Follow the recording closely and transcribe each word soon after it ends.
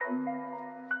I'm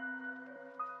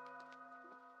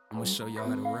gonna show y'all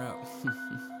how to rap.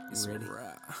 It's ready.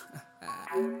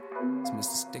 It's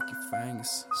Mr. Sticky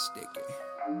Fingaz. Sticky.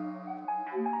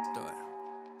 Start.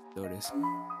 Do this.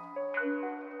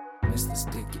 Mr.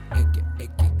 Sticky,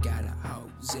 icky, got a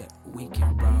hose it. We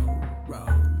can roll.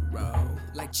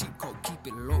 Like cheap coke, keep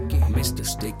it low-key. Mr.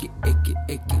 Sticky, icky,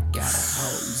 got a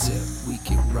hose it. We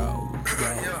can roll.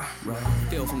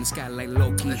 Feel from the sky like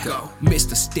low-key. Go.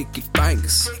 Mr. Sticky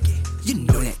Fingaz. You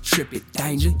know that trippy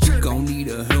danger, you gon' need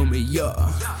a helmet,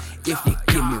 yeah. If you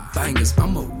give me bangers,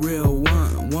 I'm a real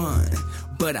one.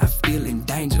 But I feel in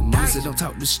danger. Mama said don't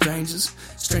talk to strangers.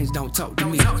 Strangers don't talk to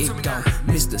me. It go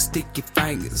Mr. Sticky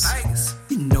Fingaz.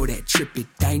 You know that trippy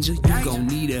danger, you gon'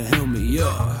 need a helmet,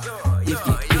 yeah. If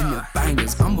you give me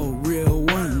bangers, I'm a real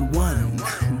one.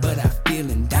 But I feel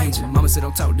in danger. Mama said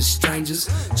don't talk to strangers.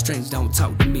 Strangers don't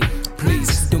talk to me.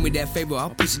 Please do me that favor. I'll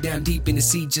push you down deep in the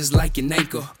sea just like an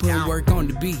anchor. Put work on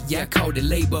the beat, yeah, I called it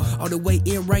labor. All the way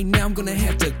in right now, I'm gonna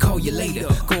have to call you later.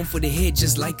 Going for the head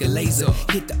just like a laser.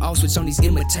 Hit the off switch on these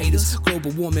imitators.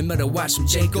 Global warming, better watch from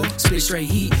Jacob. Spit straight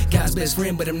heat, God's best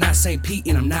friend, but I'm not St. Pete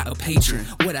and I'm not a patron.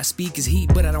 What I speak is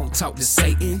heat, but I don't talk to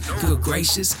Satan. Good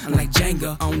gracious, I'm like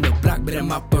Jenga on the block, but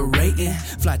I'm operating.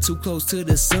 Fly too close to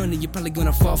the sun and you're probably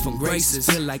gonna fall from graces.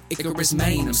 Feel like Icarus,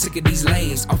 Maine. I'm sick of these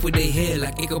lanes, off with their head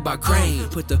like Ichabod Crane.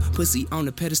 Put the pussy on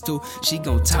the pedestal, she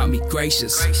gon' talk me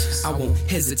gracious. I won't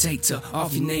hesitate to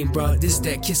off your name, bruh. This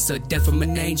that kiss of death from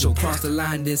an angel. Cross the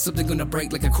line, then something gonna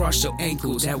break like across your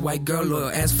ankles. That white girl loyal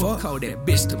as fuck, call that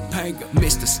bitch Topanga.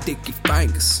 Mr. Sticky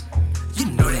Fingaz. You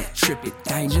know that trippy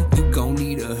danger, you gon'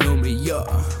 need a helmet,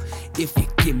 yeah. If you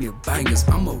give me bangers,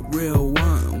 I'm a real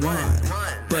one.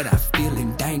 But I feel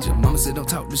in danger. Mama said don't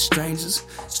talk to strangers.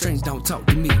 Strangers don't talk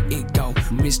to me. It go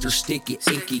Mr. Sticky,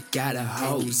 icky, got a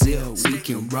hose it. We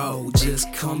can roll,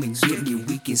 just come and get me.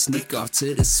 We can sneak off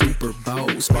to the Super Bowl.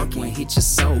 Spark one hit your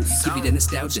soul. Give you that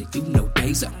nostalgia, you know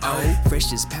days are old.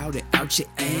 Fresh as powder out your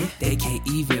end. They can't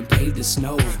even pay the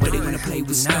snow, but they wanna play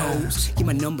with snows. Get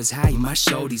my numbers high, my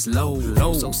shoulders low.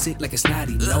 So sick like a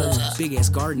snotty nose. Big ass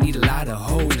garden need a lot of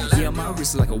hoes. Yeah, my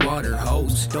wrist is like a water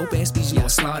hose. Dope ass beach, yeah, I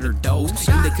slaughter those.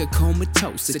 You liquor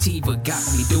comatose. Sativa got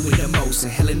me doing the most.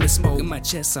 And hell in the smoke in my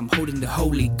chest, I'm holding the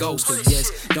Holy Ghost. So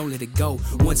yes, don't let it go.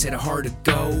 Once had a heart of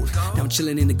gold. Now I'm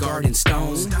chilling in the garden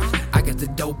stone. I got the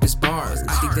dopest bars.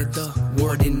 I think that the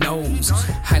world it knows.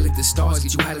 High like the stars,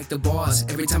 get you high like the bars.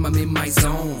 Every time I'm in my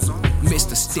zone.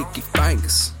 Mr. Sticky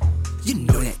Fingaz. You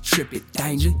know that trippy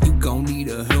danger, you gon' need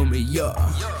a helmet, yeah.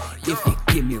 If you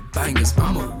give me bangers,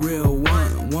 I'm a real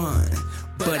one.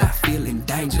 But I feel in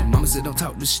danger. Mama said don't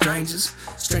talk to strangers.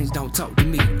 Strangers don't talk to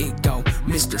me. It go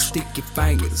Mr. Sticky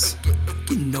Fingaz.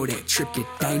 You know that trippy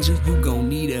danger, you gon'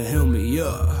 need a helmet,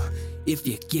 yeah. If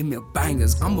you give me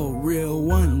bangers, I'm a real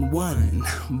one.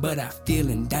 But I feel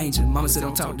in danger. Mama said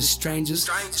don't talk to strangers.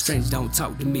 Strangers don't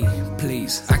talk to me,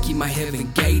 please. I keep my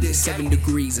heaven gated. 7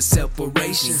 degrees of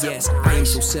separation. Yes, I am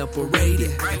so separated.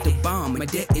 At the bomb, I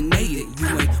detonated. You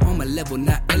ain't on my level,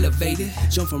 not elevated.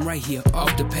 Jump from right here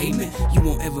off the pavement. You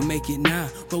won't ever make it now.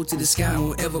 Roll to the sky,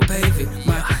 won't ever pave it.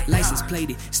 My license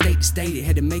plated, state to stated.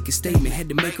 Had to make a statement, had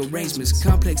to make arrangements.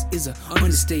 Complex is an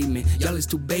understatement. Y'all is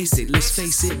too basic, let's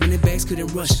face it. When it bags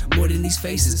couldn't rush more than these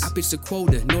faces. I pitch the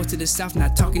quota, north to the south,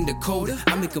 not talking Dakota.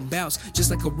 I make her bounce just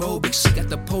like aerobics. She got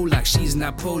the pole lock, she's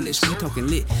not Polish. We talking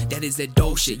lit, that is that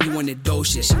dope shit. You want that dope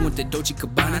shit, she want the Dolce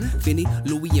Gabbana, Fendi,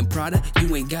 Louis and Prada.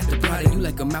 You ain't got the Prada, you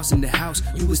like a mouse in the house.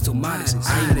 You was too modest.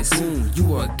 I ain't a goon,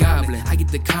 you are a goblin. I get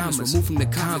the commas, remove from the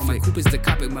conflict. My coupe is the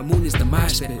carpet, my moon is the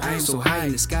mosh pit. I am so high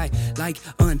in the sky, like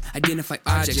unidentified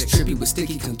objects. Trippy but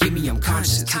sticky, come get me, I'm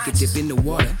conscious. Take a dip in the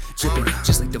water, dripping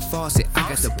just like the faucet. I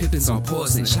got the pippins on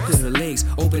pause, she put her legs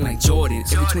open like Jordan.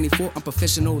 Every 24, I'm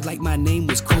professional like my name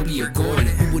was Kobe or Gordon.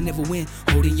 Who will never win?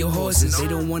 Holding your horses. They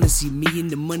don't wanna see me and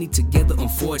the money together,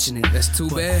 unfortunate. That's too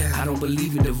bad. I don't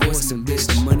believe in divorcing, bitch.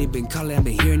 The money been calling, I've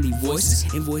been hearing these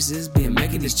voices. Invoices been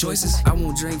making these choices. I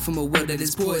won't drink from a well that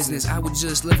is poisonous. I would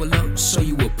just level up, show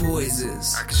you what poise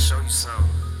is. I can show you something.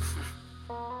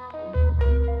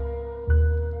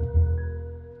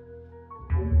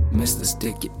 Mr.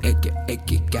 Sticky,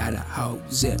 icky, got a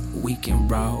hose it. We can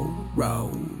roll.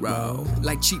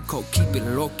 Like cheap coke, keep it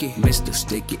low-key. Mr.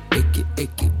 Sticky,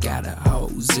 icky, got a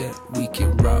hose it. We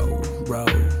can roll.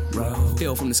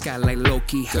 Feel from the sky like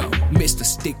low-key. Go, Mr.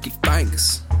 Sticky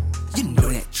Fingaz. You know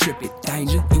that trippy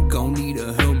danger, you gon' need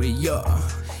a helmet, yeah.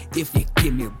 If you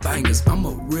give me bangers, I'm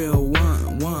a real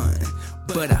one.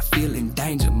 But I feel in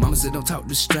danger. Mama said don't talk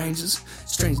to strangers.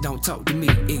 Strangers don't talk to me.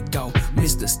 It go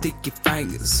Mr. Sticky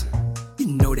Fingaz. You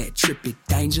know that trippy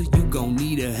danger, you gon'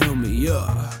 need a helmet,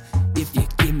 yeah. If you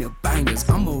give me bangers,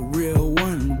 I'm a real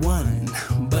one.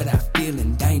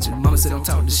 pussy don't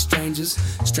talk to strangers.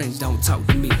 Strangers don't talk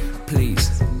to me,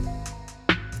 please.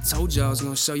 Told y'all I was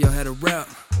gonna show y'all how to rap.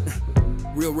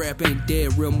 Real rap ain't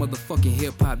dead, real motherfucking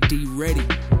hip hop, DrewReddi.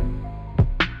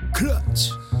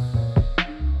 Clutch.